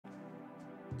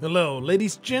Hello,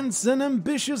 ladies, gents, and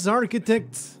ambitious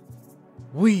architects.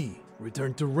 We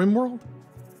return to Rimworld.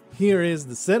 Here is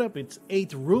the setup. It's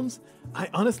 8 rooms. I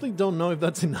honestly don't know if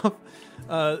that's enough.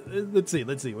 Let's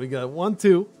see. We got 1,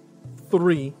 2,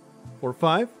 3, 4,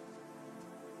 5.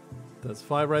 That's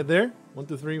 5 right there. 1,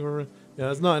 2, 3, 4. Yeah,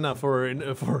 that's not enough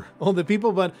for all the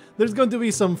people, but there's going to be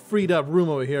some freed up room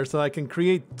over here, so I can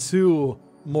create 2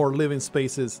 more living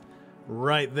spaces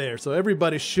right there. So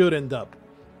everybody should end up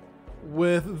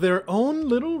with their own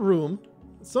little room.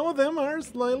 Some of them are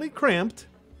slightly cramped.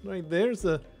 Right there's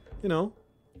a,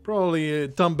 probably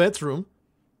Tom Betts' room,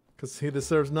 because he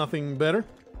deserves nothing better.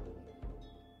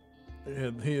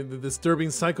 The disturbing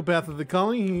psychopath of the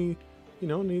colony, he,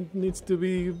 needs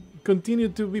to continue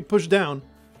to be pushed down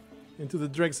into the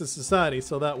dregs of society,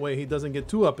 so that way he doesn't get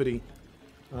too uppity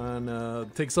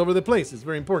and takes over the place. It's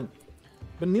very important.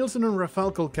 But Nielsen and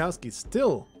Rafael Kolkowski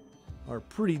still are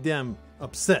pretty damn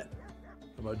upset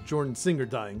about Jordan Singer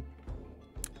dying.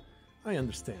 I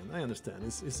understand.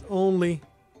 It's only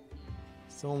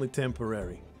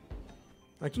temporary.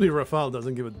 Actually, Rafael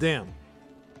doesn't give a damn.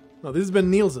 No, this has been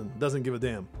Nielsen, doesn't give a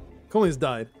damn. Collins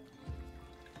died.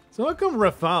 So how come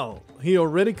Rafael, he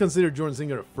already considered Jordan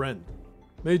Singer a friend?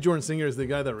 Maybe Jordan Singer is the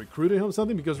guy that recruited him or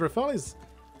something, because Rafael is,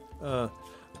 I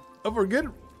forget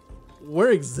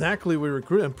where exactly we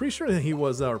recruited. I'm pretty sure that he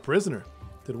was our prisoner.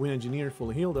 Did we engineer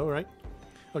fully healed? All right.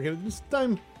 Okay, this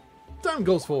time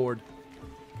goes forward.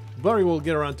 Barry will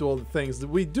get around to all the things.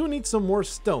 We do need some more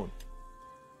stone.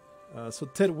 So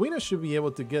Tedwina should be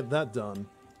able to get that done.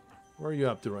 Where are you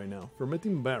up to right now?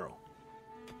 Fermenting barrel.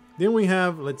 Then we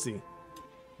have, let's see.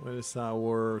 What is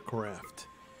our craft?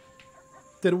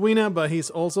 Tedwina, but he's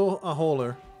also a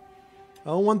hauler. I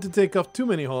don't want to take off too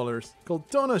many haulers.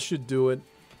 Coltona should do it,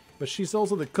 but she's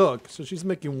also the cook, so she's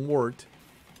making wort.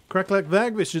 Cracklack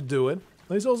Vagvis should do it,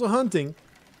 but he's also hunting,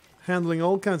 handling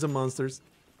all kinds of monsters.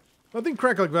 I think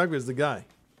Cracklack Vagvis is the guy.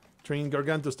 Training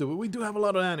Gargantos too, but we do have a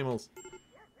lot of animals.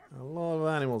 A lot of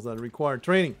animals that require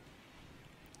training.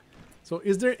 So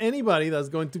is there anybody that's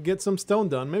going to get some stone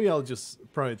done? Maybe I'll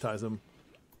just prioritize him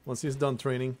once he's done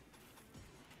training.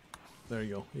 There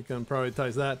you go. You can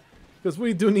prioritize that. Because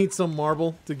we do need some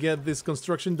marble to get this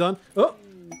construction done. Oh!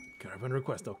 Caravan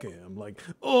request. Okay, I'm like,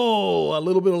 oh, a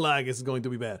little bit of lag is going to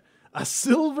be bad. A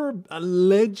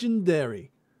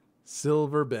legendary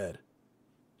silver bed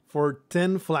for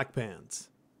 10 flak pans.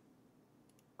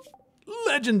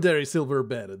 Legendary silver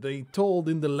bed. They told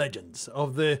in the legends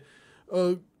of the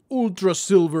ultra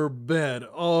silver bed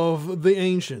of the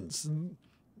ancients.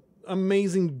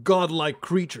 Amazing godlike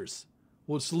creatures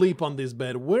would sleep on this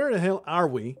bed. Where the hell are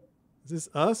we? Is this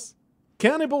us?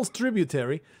 Cannibal's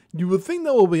tributary. You would think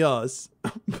that will be us,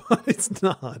 but it's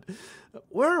not.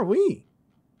 Where are we?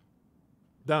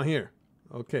 Down here.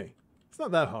 Okay. It's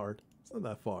not that hard. It's not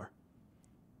that far.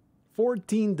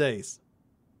 14 days.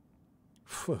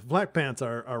 Flak pants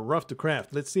are rough to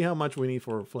craft. Let's see how much we need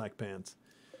for flak pants.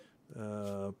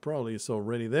 Probably it's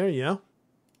already there, yeah.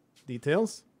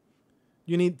 Details.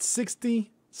 You need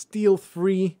 60 steel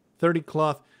free, 30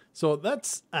 cloth. So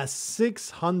that's a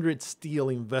 600 steel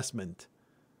investment.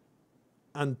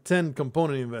 And 10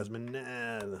 component investment.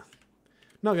 Nah,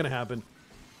 not gonna happen.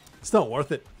 It's not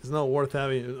worth it. It's not worth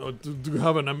having to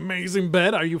have an amazing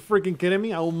bed. Are you freaking kidding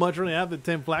me? I will much rather have the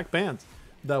 10 flak pants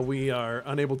that we are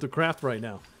unable to craft right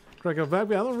now. Cracker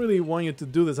Vagby, I don't really want you to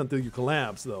do this until you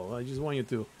collapse, though. I just want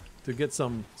you to get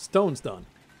some stones done.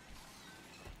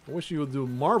 I wish you would do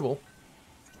marble.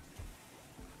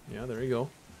 Yeah, there you go.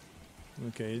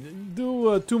 Okay,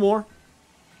 do 2 more,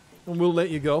 and we'll let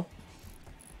you go.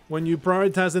 When you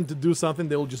prioritize them to do something,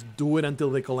 they'll just do it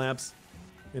until they collapse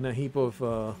in a heap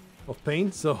of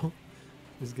pain. So,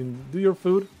 just can do your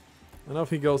food, and off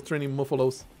he goes training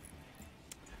Muffalos.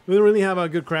 We don't really have a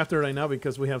good crafter right now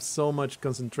because we have so much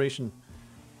concentration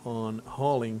on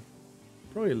hauling.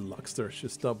 Probably Luxter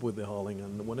should stop with the hauling,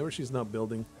 and whenever she's not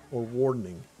building or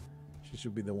wardening, she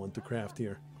should be the one to craft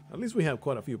here. At least we have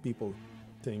quite a few people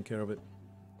taking care of it.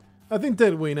 I think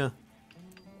Tedwina,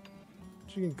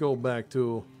 she can go back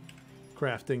to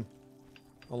crafting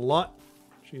a lot.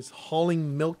 She's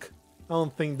hauling milk. I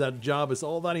don't think that job is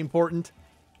all that important.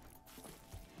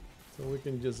 So we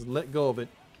can just let go of it.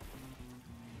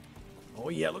 Oh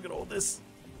yeah, look at all this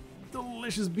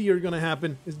delicious beer gonna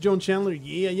happen. Is Joan Chandler?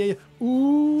 Yeah.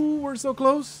 Ooh, we're so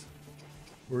close.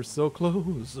 We're so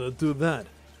close to that.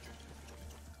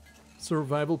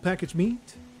 Survival package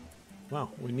meat. Wow,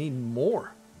 we need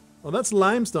more. Oh, that's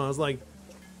limestone. I was like,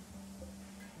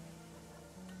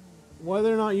 why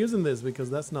they're not using this? Because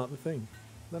that's not the thing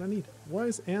that I need. Why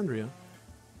is Andrea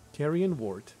carrying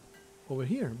wort over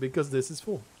here? Because this is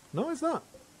full. No, it's not.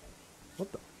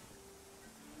 What the?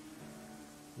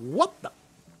 What the?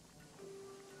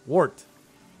 Wart.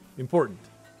 Important.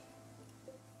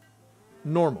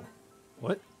 Normal.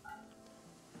 What?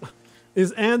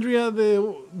 Is Andrea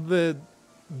the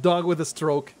dog with a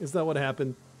stroke? Is that what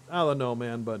happened? I don't know,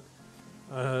 man, but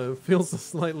feels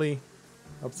slightly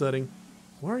upsetting.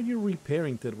 Why are you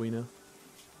repairing, Tedwina?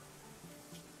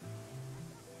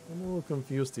 I'm a little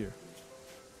confused here.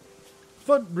 I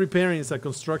thought repairing is a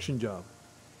construction job.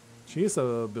 She is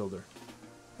a builder.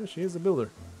 Yeah, she is a builder.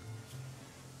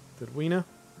 Tedwina?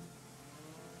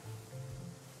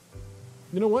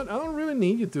 You know what? I don't really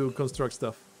need you to construct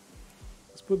stuff.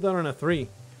 Let's put that on a 3.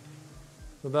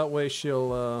 So that way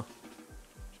she'll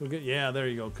get... Yeah, there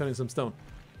you go. Cutting some stone.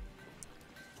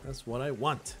 That's what I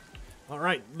want.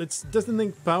 Alright, let's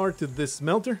designate power to this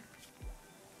smelter.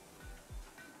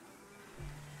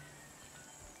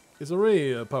 It's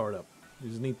already powered up. You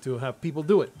just need to have people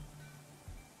do it.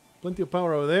 Plenty of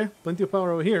power over there. Plenty of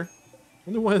power over here. I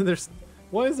wonder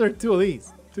why is there 2 of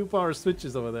these? 2 power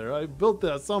switches over there. I built it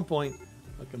at some point.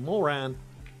 Like a moron.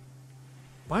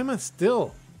 Why am I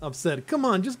still upset? Come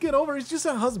on, just get over it. It's just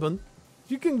a husband.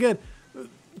 You can get...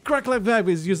 Crack Like Vag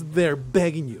is just there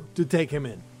begging you to take him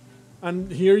in.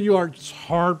 And here you are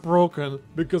heartbroken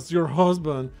because your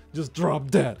husband just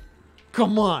dropped dead.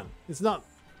 Come on. It's not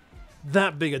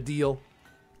that big a deal.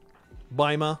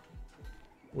 Baima,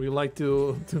 would you like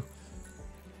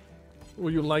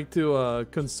to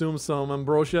consume some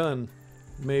ambrosia and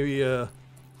maybe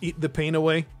eat the pain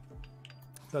away?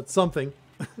 That's something.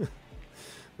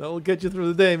 That will get you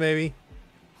through the day, maybe.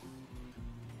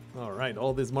 Alright,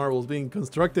 all these marbles being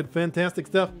constructed. Fantastic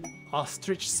stuff.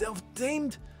 Ostrich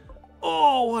self-tamed.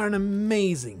 Oh, what an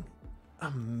amazing,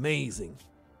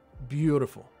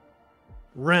 beautiful,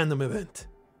 random event.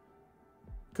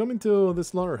 Coming to the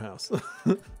slaughterhouse. I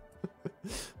don't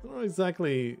know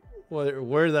exactly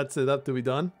where that's set up to be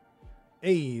done.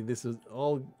 Hey, this is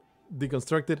all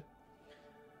deconstructed.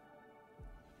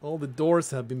 All the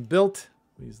doors have been built.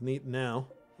 We just need now.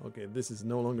 Okay, this is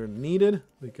no longer needed.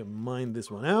 We can mine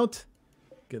this one out.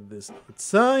 Get this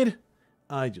outside.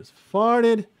 I just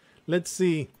farted. Let's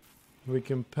see if we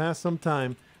can pass some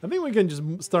time. I think we can just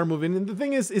start moving. And the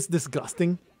thing is, it's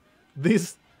disgusting.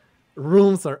 These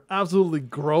rooms are absolutely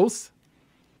gross.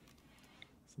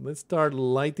 So let's start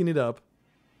lighting it up.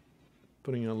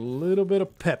 Putting a little bit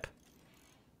of pep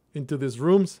into these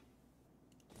rooms.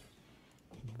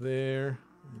 There.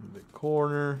 In the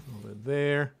corner. Over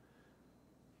there.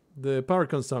 The power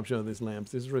consumption of these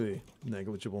lamps is really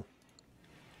negligible.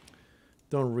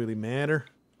 Don't really matter.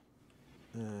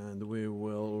 And we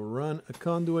will run a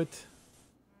conduit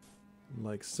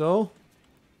like so.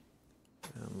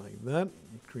 And like that.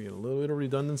 Create a little bit of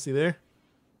redundancy there.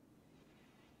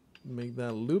 Make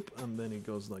that loop and then it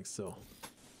goes like so.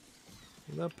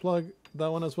 Will that plug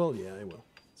that one as well? Yeah, it will.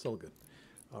 It's all good.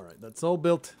 Alright, that's all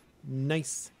built.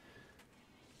 Nice.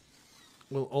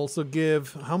 We'll also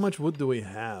give... How much wood do we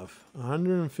have?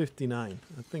 159.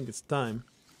 I think it's time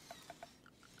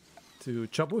to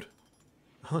chop wood.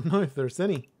 I don't know if there's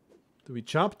any to be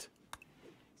chopped.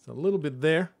 It's a little bit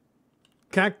there.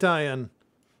 Cacti and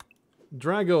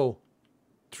Drago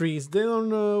trees, they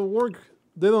don't work.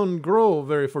 They don't grow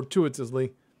very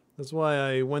fortuitously. That's why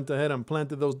I went ahead and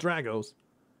planted those Dragos.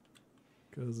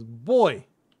 Because boy,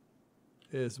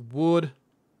 is wood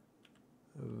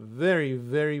a very,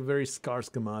 very, very scarce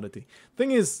commodity.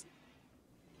 Thing is,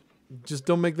 just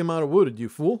don't make them out of wood, you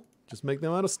fool. Just make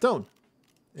them out of stone.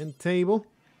 End table.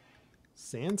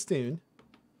 Sandstone.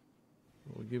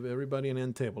 We'll give everybody an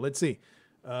end table. Let's see.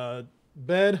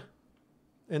 Bed.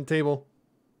 End table.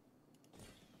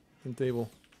 End table.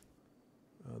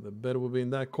 The bed will be in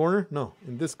that corner. No,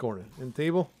 in this corner. End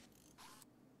table.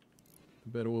 The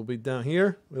bed will be down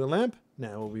here with a lamp.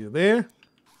 Now it will be there.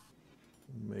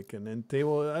 Make an end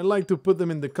table. I like to put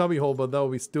them in the cubby hole, but that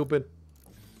would be stupid.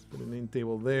 Put an end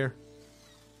table there.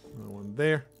 Another one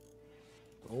there.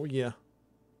 Oh yeah.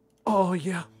 Oh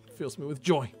yeah. Fills me with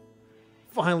joy.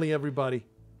 Finally, everybody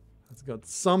has got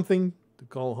something to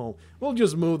call home. We'll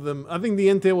just move them. I think the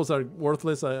end tables are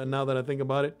worthless now that I think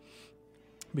about it.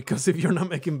 Because if you're not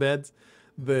making beds,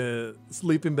 the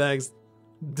sleeping bags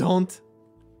don't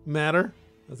matter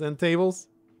as end tables.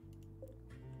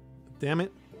 Damn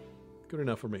it. Good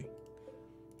enough for me.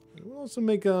 We'll also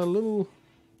make a little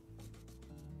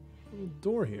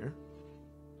door here.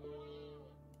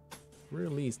 Where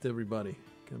at least everybody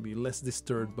can be less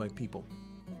disturbed by people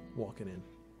walking in.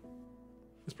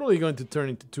 It's probably going to turn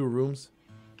into 2 rooms.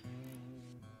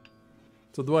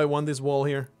 So do I want this wall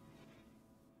here?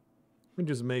 We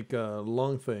just make a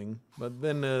long thing, but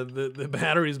then the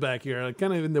batteries back here are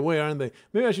kind of in the way, aren't they?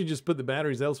 Maybe I should just put the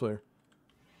batteries elsewhere.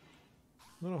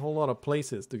 Not a whole lot of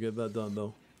places to get that done,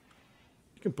 though.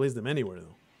 You can place them anywhere,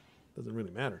 though. Doesn't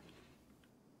really matter.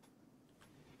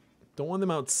 Don't want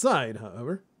them outside,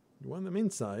 however. You want them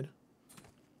inside.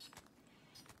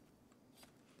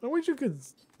 I wish you could...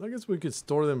 I guess we could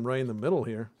store them right in the middle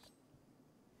here.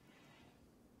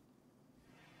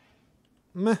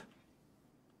 Meh.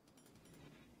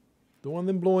 Don't want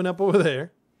them blowing up over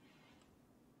there.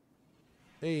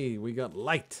 Hey, we got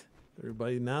light.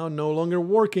 Everybody now no longer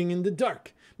working in the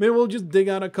dark. Maybe we'll just dig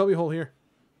out a cubbyhole here.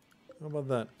 How about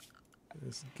that?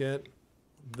 Let's get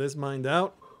this mined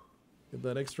out. Get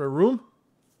that extra room.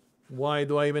 Why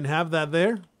do I even have that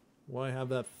there? Why have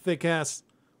that thick-ass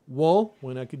wall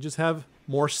when I could just have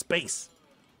more space?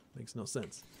 Makes no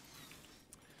sense.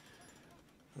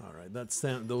 Alright, that's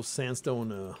those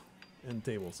sandstone end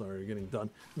tables are getting done.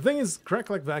 The thing is, Crack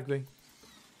Like Vacday,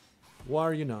 why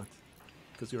are you not?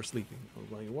 Because you're sleeping. I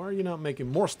was like, why are you not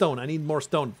making more stone? I need more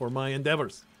stone for my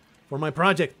endeavors, for my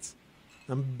projects.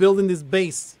 I'm building this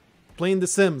base, playing The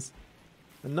Sims,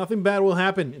 and nothing bad will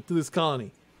happen to this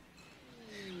colony.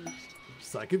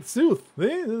 Psychic Sooth.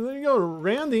 There you go,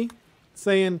 Randy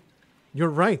saying, you're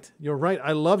right,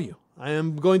 I love you. I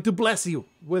am going to bless you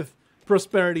with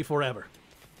prosperity forever.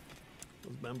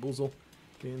 Those bamboozle.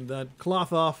 Getting that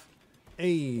cloth off.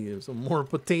 Hey, some more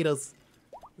potatoes.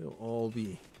 They'll all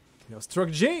be... You know, struck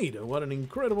Jade. What an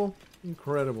incredible,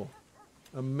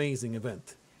 amazing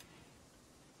event.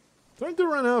 Starting to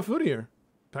run out of food here.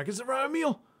 Package survival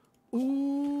meal.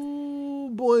 Ooh,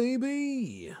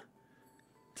 baby.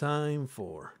 Time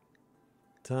for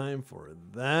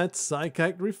that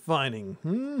psychic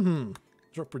refining.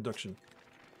 Drug production.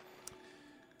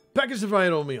 Package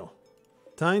survival meal.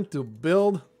 Time to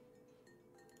build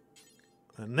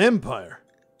an empire.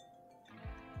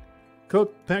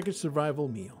 Cook package survival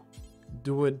meal.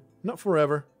 Do it, not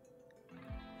forever.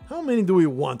 How many do we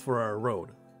want for our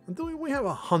road? Until we have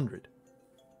 100.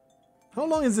 How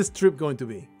long is this trip going to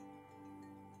be?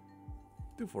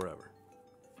 Do forever.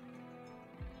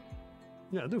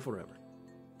 Yeah, do forever.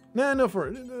 Nah, no, for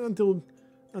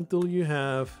until you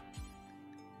have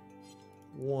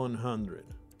 100.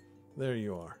 There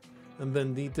you are. And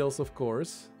then details, of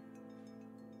course.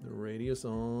 The radius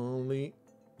only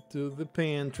to the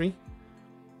pantry.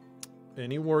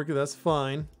 Any work, that's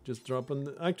fine. Just drop on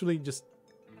the... Actually, just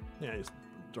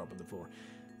drop on the floor.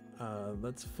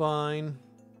 That's fine.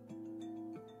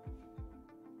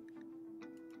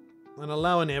 And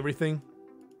allowing everything.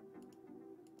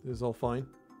 This is all fine.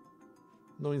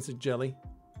 No insect jelly.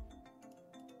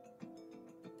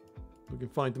 Looking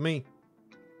fine to me.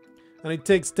 And it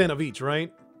takes 10 of each,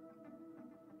 right?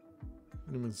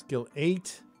 Minimum skill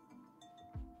 8.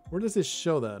 Where does it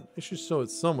show that? It should show it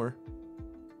somewhere.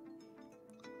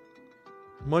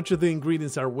 Much of the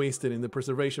ingredients are wasted in the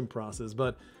preservation process,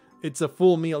 but it's a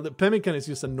full meal. The pemmican is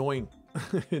just annoying.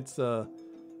 It's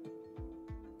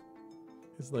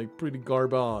like pretty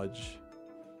garbage.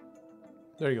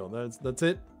 There you go. That's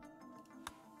it.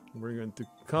 We're going to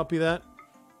copy that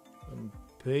and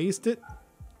paste it.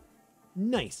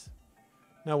 Nice.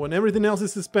 Now, when everything else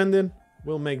is suspended,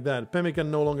 we'll make that pemmican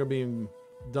no longer being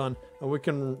done, and we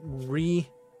can redo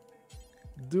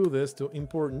this to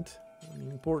important.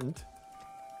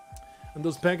 And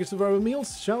those packaged survival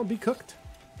meals shall be cooked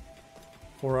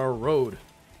for our road.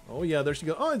 Oh yeah, there she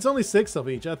goes. Oh, it's only 6 of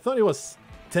each. I thought it was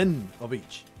 10 of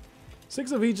each.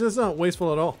 6 of each, that's not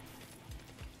wasteful at all.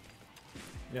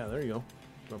 Yeah, there you go.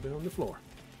 Drop it on the floor.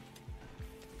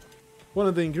 One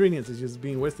of the ingredients is just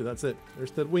being wasted. That's it.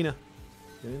 There's Tedwina.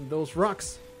 Getting those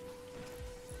rocks.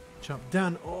 Chop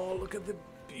down. Oh, look at the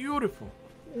beautiful,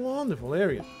 wonderful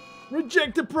area.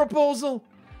 Reject the proposal.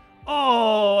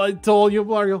 Oh, I told you,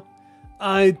 Blargo.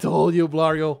 I told you,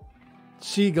 Blargo.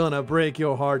 She gonna break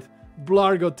your heart.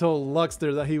 Blargo told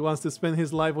Luxter that he wants to spend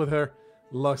his life with her.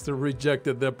 Luxter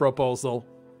rejected the proposal.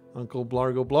 Uncle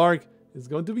Blargo Blarg is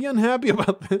going to be unhappy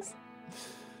about this.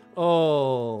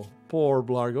 Oh, poor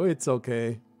Blargo. It's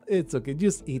okay. It's okay.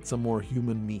 Just eat some more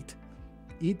human meat.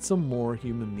 Eat some more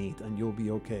human meat and you'll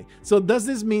be okay. So does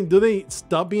this mean, do they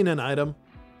stop being an item?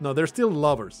 No, they're still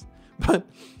lovers. But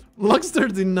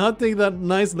Luxter did not take that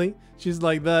nicely. She's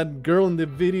like that girl in the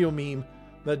video meme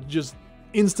that just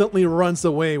instantly runs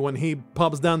away when he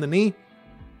pops down the knee.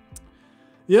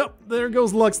 Yep, there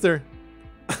goes Luxter.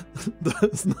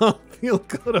 Does not feel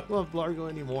good about Blargo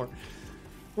anymore.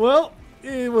 Well,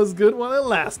 it was good while it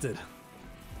lasted.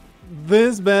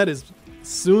 This bed is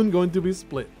soon going to be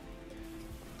split.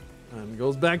 And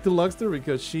goes back to Luxter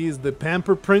because she's the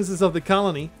pampered princess of the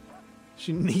colony.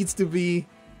 She needs to be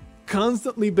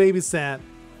constantly babysat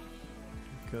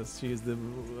because she's a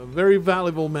very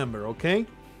valuable member, okay?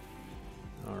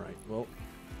 Alright, well,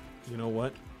 You know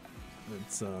what?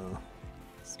 Let's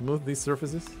smooth these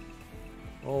surfaces.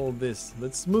 All this.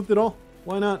 Let's smooth it all.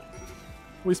 Why not?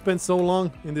 We spent so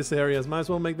long in these areas. Might as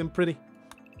well make them pretty.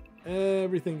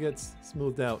 Everything gets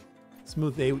smoothed out.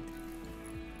 Smoothed out.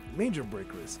 Major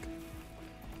break risk.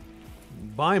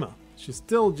 Baima. She's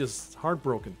still just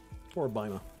heartbroken. Poor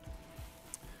Baima.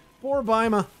 Poor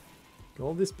Baima.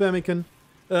 All this pemmican.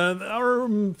 Our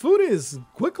food is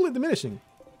quickly diminishing.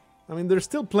 I mean, there's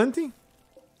still plenty.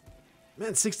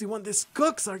 Man, 61. These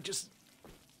cooks are just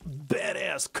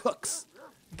badass cooks.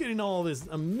 Getting all these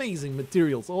amazing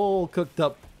materials all cooked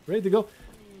up. Ready to go.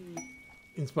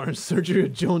 Inspiring surgery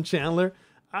of Joan Chandler.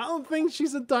 I don't think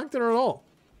she's a doctor at all.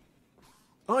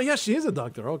 Oh, yeah, she is a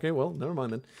doctor. Okay, well, never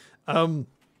mind then.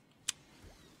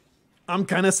 I'm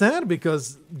kind of sad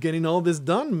because getting all this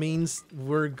done means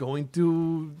we're going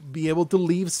to be able to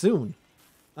leave soon.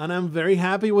 And I'm very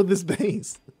happy with this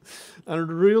base. I'm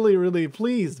really, really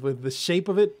pleased with the shape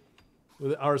of it.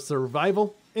 With our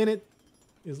survival in it.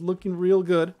 Is looking real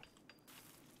good.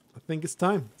 I think it's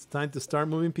time. It's time to start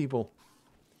moving people.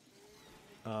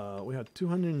 We have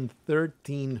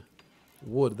 213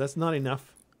 wood. That's not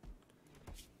enough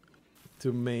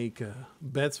to make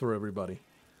beds for everybody.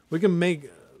 We can make...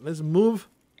 let's move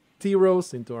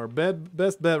T-Rose into our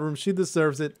best bedroom. She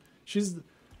deserves it. She's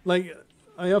like...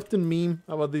 I often meme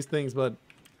about these things, but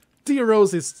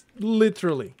T-Rose is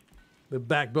literally the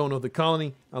backbone of the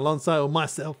colony alongside of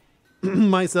myself.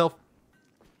 myself.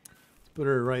 Put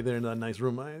her right there in that nice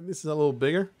room. This is a little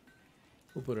bigger.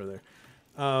 We'll put her there.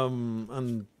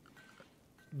 And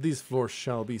these floors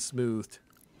shall be smoothed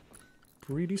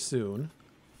pretty soon.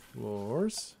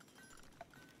 Floors.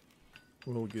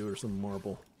 We'll give her some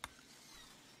marble.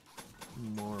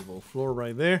 Marble floor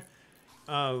right there.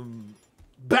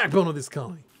 Backbone of this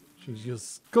colony. She's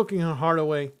just cooking her heart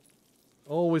away.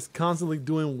 Always constantly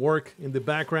doing work in the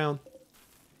background.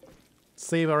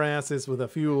 Save our asses with a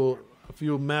few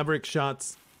maverick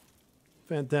shots.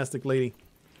 Fantastic lady.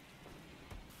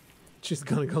 She's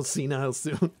gonna go senile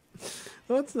soon.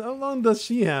 How long does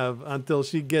she have until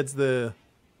she gets the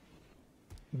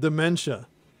dementia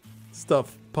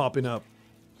stuff popping up?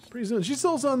 Pretty soon. She's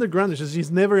also underground.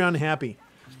 She's never unhappy.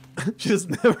 She's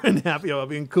never unhappy about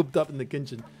being cooped up in the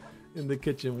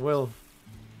kitchen. Well,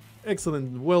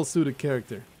 excellent, well-suited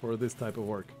character for this type of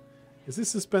work. Is this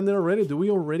suspended already? Do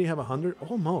we already have 100?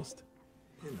 Almost.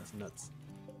 Man, that's nuts.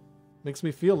 Makes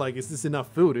me feel like, is this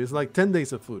enough food? It's like 10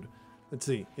 days of food. Let's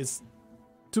see. It's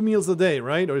 2 meals a day,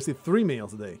 right? Or is it 3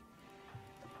 meals a day?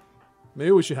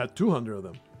 Maybe we should have 200 of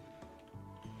them.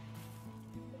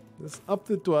 Let's up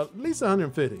it to at least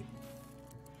 150.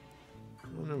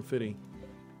 150.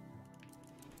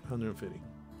 150.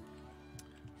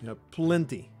 You have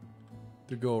plenty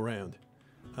to go around.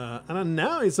 And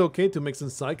now it's okay to make some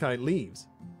psychite leaves.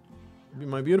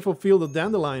 My beautiful field of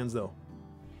dandelions, though.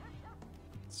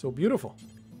 So beautiful.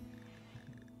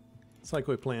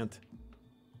 Psychoid plant.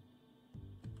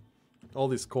 All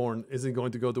this corn isn't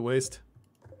going to go to waste.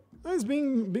 It's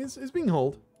being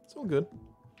hauled. It's all good.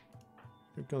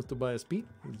 Here comes Tobias Pete.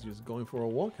 He's just going for a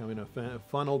walk, having a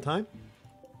fun old time.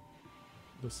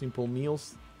 Those simple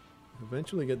meals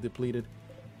eventually get depleted.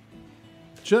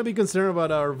 Should I be concerned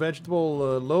about our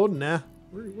vegetable load? Nah,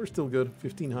 we're still good.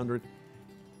 1,500.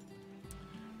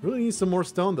 Really need some more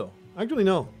stone, though. Actually,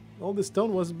 no. All this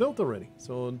stone was built already.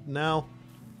 So now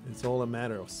it's all a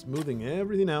matter of smoothing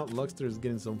everything out. Luxter is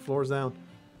getting some floors down.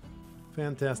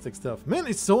 Fantastic stuff. Man,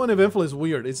 it's so uneventful. It's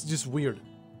weird. It's just weird.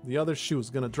 The other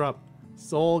shoe's gonna drop.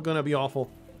 It's all gonna be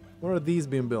awful. What are these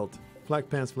being built? Flak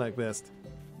pants, flak vest.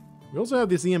 We also have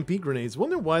these EMP grenades.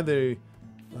 Wonder why they...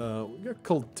 we got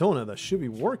Coltona that should be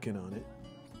working on it.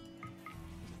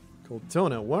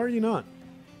 Coltona, why are you not?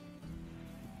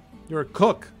 You're a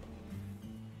cook.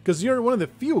 Because you're one of the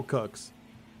few cooks.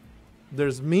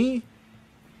 There's me,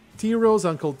 T-Rose,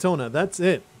 and Coltona. That's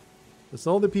it. That's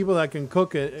all the people that can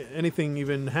cook anything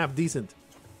even half decent.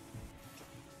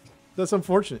 That's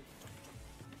unfortunate.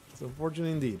 It's unfortunate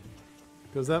indeed.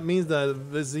 Because that means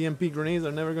that these EMP grenades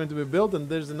are never going to be built, and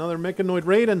there's another mechanoid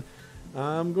raid, and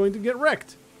I'm going to get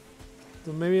wrecked.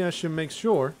 So maybe I should make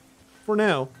sure, for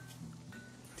now,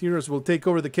 T-Rose will take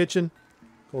over the kitchen.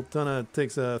 Coltana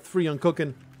takes 3 on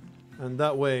cooking, and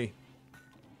that way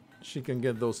she can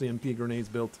get those EMP grenades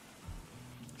built.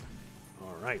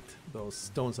 Alright, those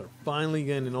stones are finally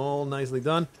getting all nicely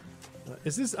done.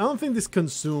 Is this? I don't think this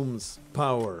consumes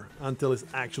power until it's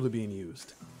actually being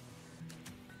used.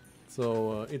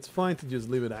 So it's fine to just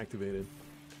leave it activated.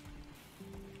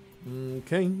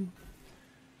 Okay.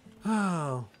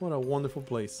 Ah, what a wonderful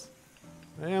place.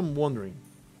 I am wondering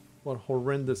what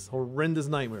horrendous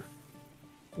nightmare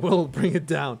will bring it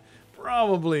down.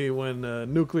 Probably when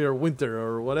nuclear winter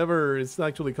or whatever it's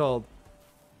actually called.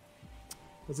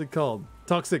 What's it called?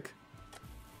 Toxic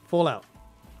fallout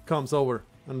comes over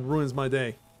and ruins my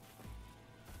day.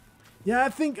 Yeah, I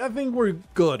think we're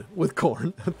good with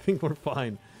corn. I think we're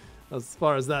fine as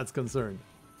far as that's concerned.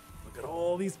 Look at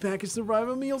all these packaged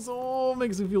survival meals. Oh,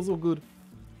 makes me feel so good.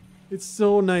 It's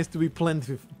so nice to be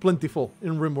plentiful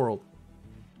in Rimworld.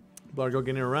 Blargo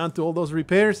getting around to all those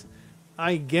repairs.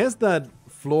 I guess that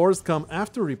floors come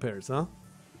after repairs, huh?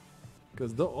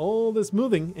 Because all the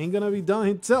smoothing ain't gonna be done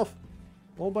itself.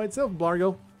 All by itself,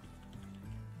 Blargo.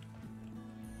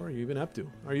 What are you even up to?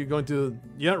 Are you going to...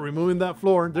 Yeah, removing that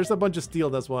floor. There's a bunch of steel,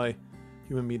 that's why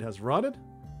human meat has rotted.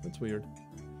 That's weird.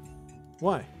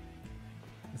 Why?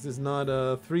 This is not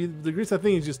 3 degrees. I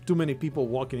think it's just too many people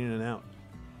walking in and out.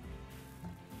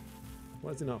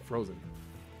 Why is it not frozen?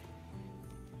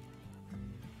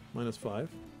 -5.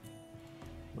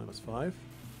 -5.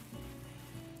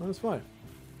 -5.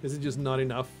 Is it just not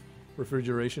enough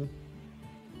refrigeration?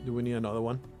 Do we need another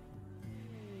one?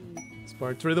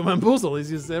 Spark trade the bamboozle. It's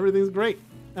just everything's great.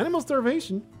 Animal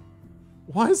starvation.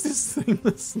 Why is this thing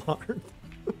slaughtered?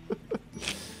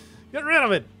 Get rid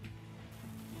of it.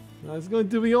 It's going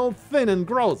to be all thin and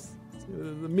gross.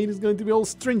 The meat is going to be all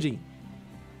stringy.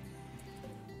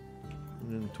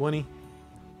 And 20.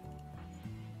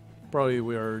 Probably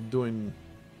we are doing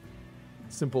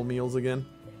simple meals again.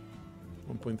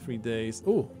 1.3 days.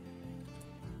 Ooh.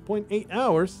 0.8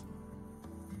 hours.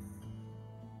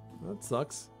 That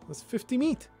sucks. That's 50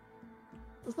 meat.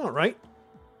 That's not right.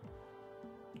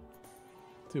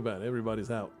 Too bad.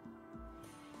 Everybody's out.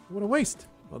 What a waste.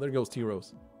 Oh, there goes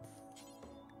T-Rose.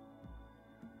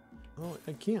 Oh,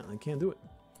 I can't do it.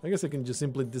 I guess I can just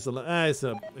simply disallow. It's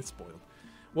spoiled.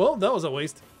 Well, that was a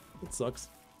waste. It sucks.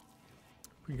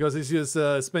 Because it's just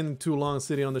spending too long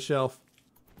sitting on the shelf.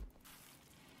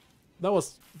 That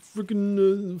was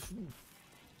freaking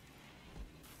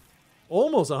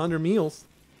almost 100 meals.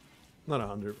 Not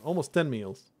 100, almost 10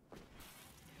 meals.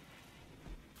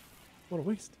 What a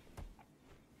waste.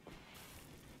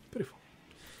 Pitiful.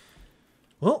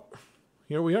 Well,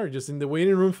 here we are, just in the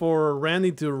waiting room for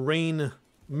Randy to rain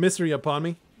misery upon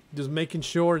me. Just making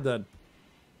sure that,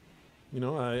 you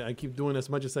know, I keep doing as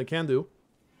much as I can do.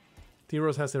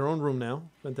 T-Rose has her own room now.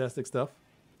 Fantastic stuff.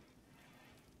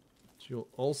 She'll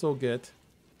also get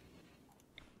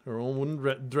her own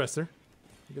wooden dresser.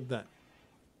 Look at that.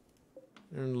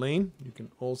 Aaron Lane, you can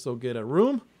also get a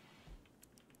room.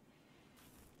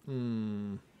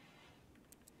 Aaron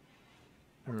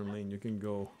Lane, you can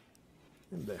go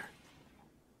in there.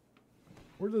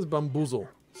 Where does Bamboozle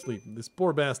sleep? This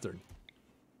poor bastard.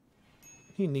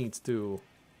 He needs to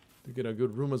get a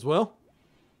good room as well.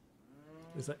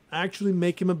 Is I actually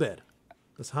make him a bed.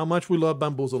 That's how much we love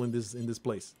Bamboozle in this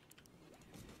place.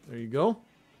 There you go.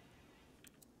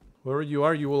 Wherever you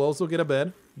are, you will also get a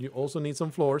bed. You also need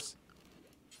some floors.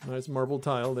 Nice marble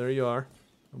tile. There you are.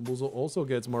 Bamboozle also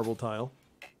gets marble tile.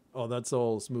 Oh, that's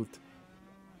all smoothed.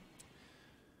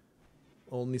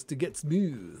 All needs to get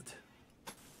smoothed.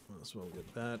 So we'll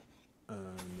get that.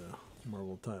 And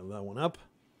marble tile that one up.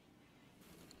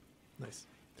 Nice.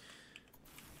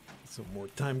 Some more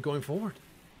time going forward.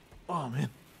 Oh, man.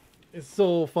 It's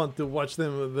so fun to watch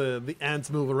them, the ants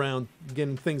move around,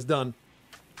 getting things done.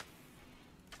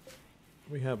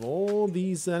 We have all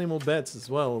these animal beds as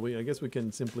well. I guess we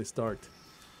can simply start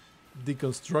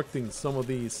deconstructing some of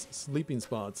these sleeping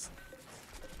spots.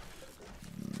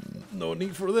 No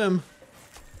need for them.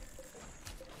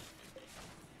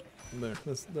 There,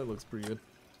 that looks pretty good.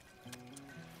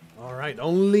 Alright,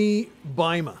 only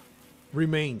Baima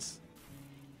remains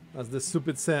as the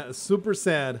super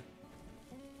sad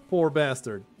poor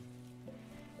bastard.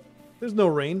 There's no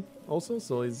rain also,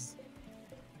 so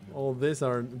these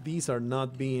are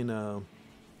not being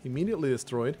immediately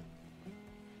destroyed.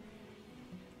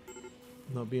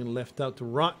 Not being left out to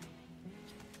rot.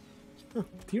 Huh,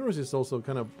 T-Rose is also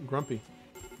kind of grumpy.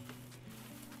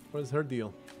 What is her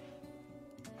deal?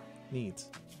 Needs.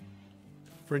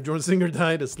 Friend Jordan Singer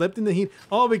died. Slept in the heat.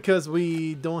 Oh, because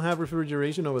we don't have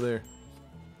refrigeration over there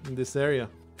in this area.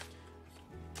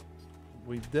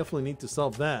 We definitely need to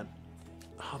solve that.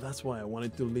 Oh, that's why I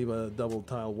wanted to leave a double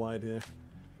tile wide here.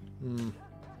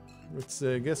 Let's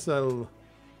I guess I'll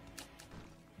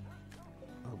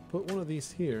put one of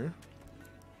these here.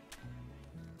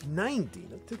 90.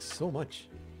 That takes so much.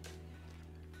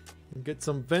 And get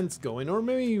some vents going, or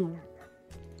maybe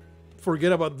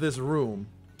forget about this room.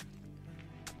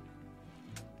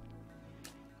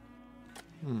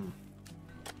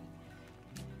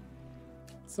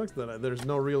 Sucks that there's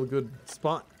no real good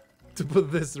spot to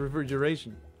put this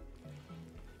refrigeration.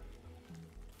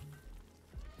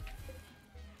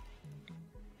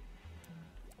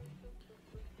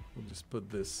 put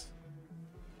this?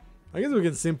 I guess we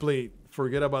can simply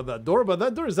forget about that door, but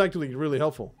that door is actually really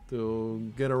helpful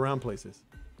to get around places.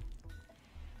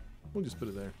 We'll just put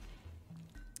it there.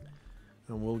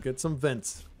 And we'll get some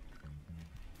vents.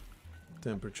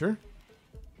 Temperature.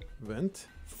 Vent.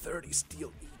 30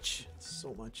 steel each.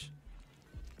 So much.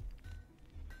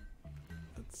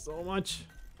 That's so much.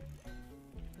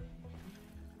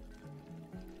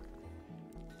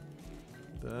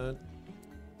 That.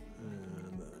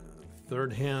 And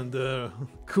third hand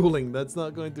cooling. That's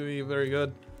not going to be very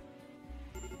good.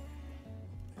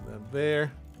 That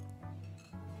there.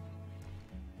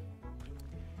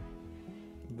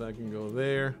 That can go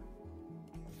there.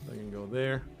 That can go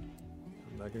there.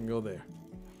 And that can go there.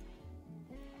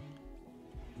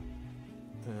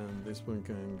 And this one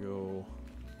can go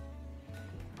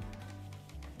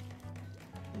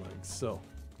like so.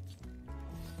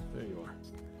 There you are.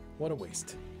 What a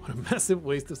waste. What a massive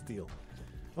waste of steel.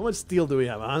 How much steel do we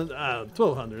have?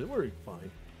 1,200. We're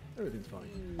fine. Everything's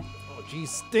fine. Oh,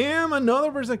 geez. Damn,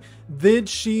 another person. Did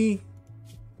she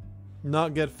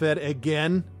not get fed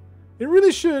again? It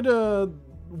really should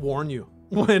warn you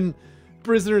when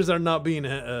prisoners are not being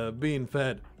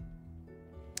fed.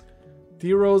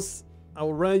 Tyros, I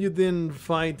would rather you didn't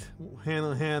fight hand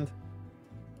on hand.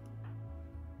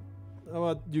 How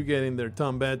about you get in there,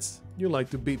 Tom Betts? You like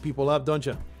to beat people up, don't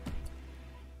you?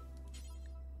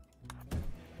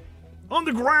 On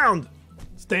the ground!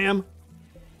 Stam!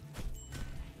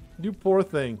 You poor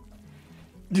thing.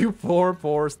 You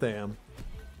poor Stam.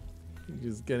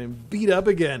 You're just getting beat up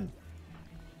again.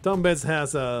 Tom Betts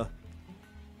has a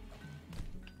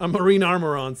marine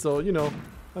armor on, so, you know,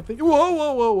 I think...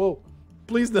 Whoa!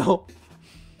 Please no.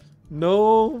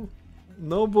 No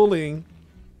bullying.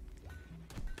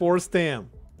 Poor Stam.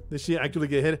 Did she actually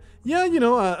get hit? Yeah, you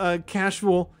know, a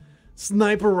casual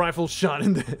sniper rifle shot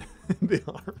in the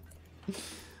arm.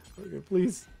 Okay,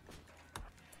 please.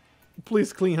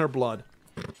 Please clean her blood.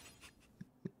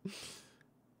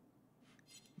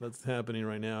 That's happening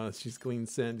right now. She's clean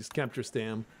sand. Just capture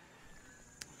Stam.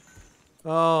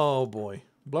 Oh boy.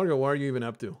 Blargo, what are you even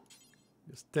up to?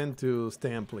 Just tend to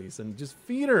Stam, please. And just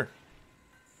feed her.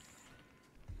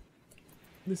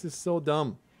 This is so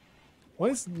dumb. Why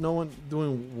is no one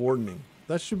doing wardening?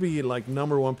 That should be like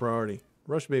 #1 priority.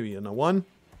 Rush Baby on a 1.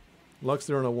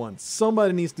 Luxor on a 1.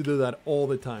 Somebody needs to do that all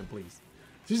the time, please.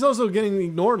 She's also getting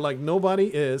ignored like nobody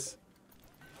is.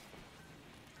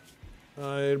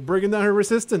 Breaking down her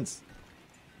resistance.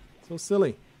 So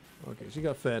silly. Okay, she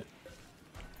got fed.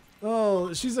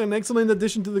 Oh, she's an excellent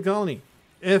addition to the colony.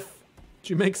 If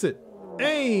she makes it.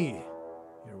 Hey!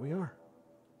 Here we are.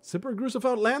 Separate groups of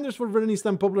outlanders for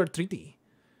Vernistan Popular Treaty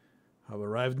have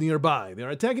arrived nearby. They are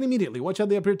attacking immediately. Watch out,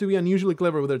 they appear to be unusually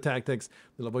clever with their tactics.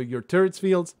 They'll avoid your turrets,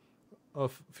 fields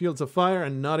of fire,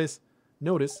 and notice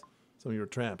some of your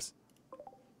traps.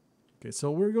 Okay,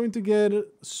 so we're going to get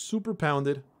super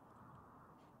pounded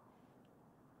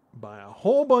by a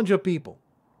whole bunch of people.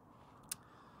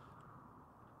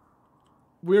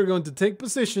 We're going to take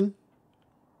position.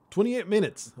 28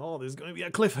 minutes. Oh, this is going to be a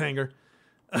cliffhanger.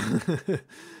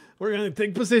 We're going to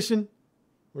take position.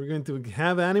 We're going to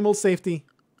have animal safety.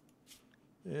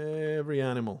 Every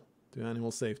animal to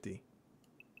animal safety.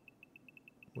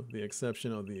 With the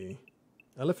exception of the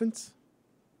elephants.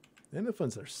 The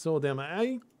elephants are so damn...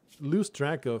 I lose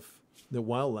track of the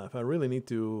wildlife. I really need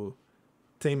to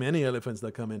tame any elephants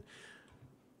that come in.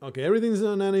 Okay, everything's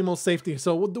on animal safety.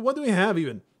 So what do we have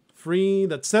even? Free,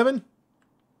 that's 7.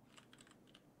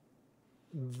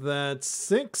 That's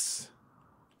 6.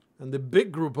 And the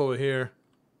big group over here.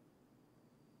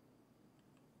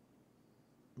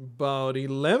 About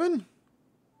 11?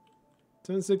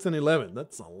 10, 6, and 11.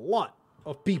 That's a lot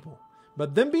of people.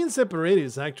 But them being separated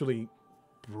is actually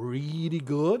pretty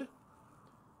good.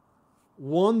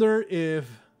 Wonder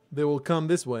if they will come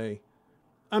this way.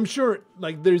 I'm sure,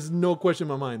 like, there's no question in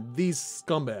my mind. These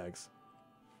scumbags.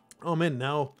 Oh man,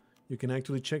 now you can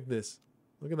actually check this.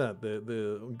 Look at that,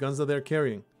 the guns that they're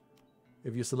carrying.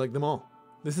 If you select them all.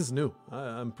 This is new.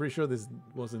 I'm pretty sure this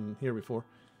wasn't here before.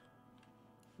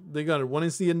 They got one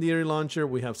incendiary launcher.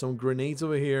 We have some grenades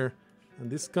over here.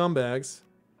 And these scumbags.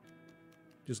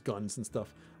 Just guns and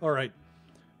stuff. Alright.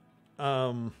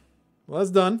 Well,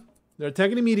 that's done. They're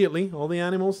attacking immediately. All the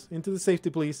animals into the safety,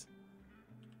 please.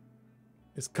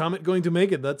 Is Comet going to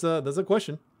make it? That's a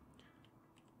question.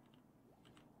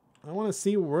 I want to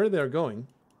see where they're going.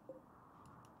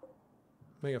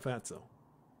 Mega Fatso.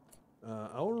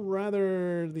 I would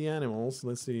rather the animals.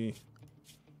 Let's see.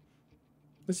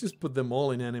 Let's just put them all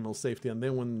in animal safety, and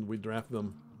then when we draft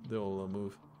them, they'll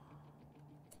move.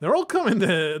 They're all coming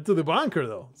to the bunker,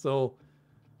 though. So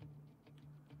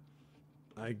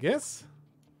I guess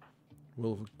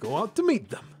we'll go out to meet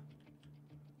them.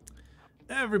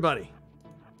 Everybody,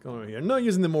 come over here. Not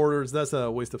using the mortars. That's a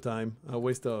waste of time. A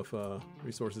waste of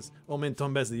resources. Oh man,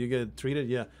 Tom Best, did you get treated?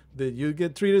 Yeah. Did you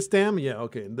get treated, Stam? Yeah,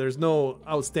 okay. There's no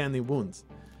outstanding wounds.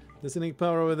 Listening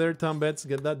power over there. Tom Betts,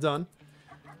 get that done.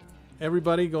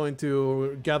 Everybody going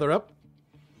to gather up.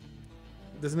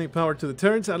 Listening power to the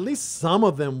turrets. At least some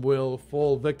of them will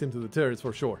fall victim to the turrets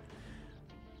for sure.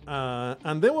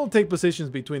 And then we'll take positions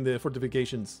between the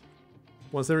fortifications.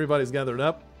 Once everybody's gathered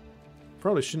up.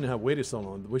 Probably shouldn't have waited so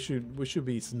long. We should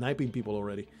be sniping people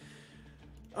already.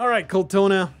 Alright,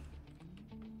 Coltona.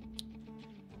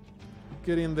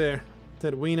 Get in there.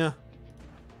 Tedwina.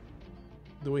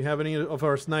 Do we have any of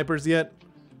our snipers yet?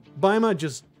 Baima,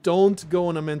 just don't go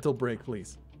on a mental break,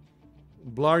 please.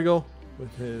 Blargo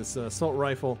with his assault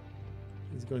rifle.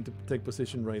 He's going to take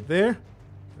position right there.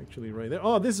 Actually, right there.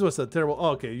 Oh, this was a terrible...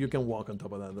 Oh, okay, you can walk on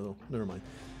top of that, though. Never mind.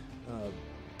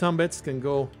 Tom Betts can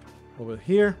go over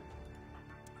here.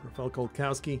 Rafael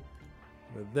Kolkowski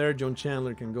over there. John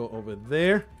Chandler can go over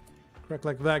there. Crack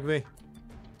like Vagve.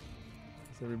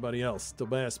 That's everybody else.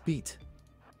 Tobias Pete.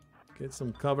 Get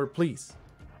some cover, please.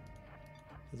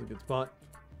 That's a good spot.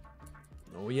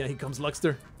 Oh yeah, here comes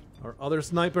Luxter, our other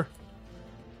sniper.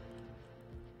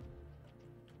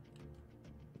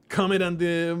 Comet and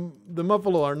the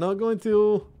Muffalo are not going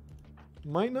to...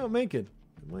 Might not make it.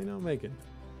 Might not make it.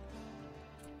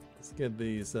 Let's get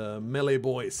these melee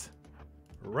boys.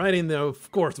 Right in there,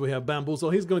 of course, we have Bamboo, so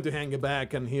he's going to hang it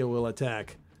back and he will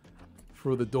attack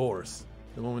through the doors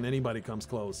the moment anybody comes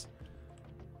close.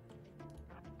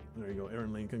 There you go,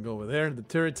 Aaron Lane can go over there. The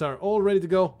turrets are all ready to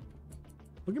go.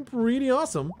 Looking pretty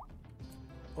awesome.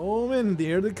 Oh man,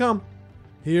 here they come.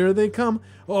 Here they come.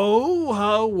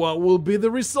 Oh, what will be the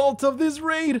result of this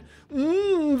raid?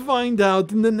 Find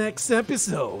out in the next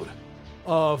episode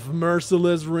of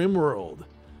Merciless Rimworld.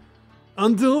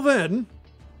 Until then,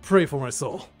 pray for my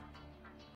soul.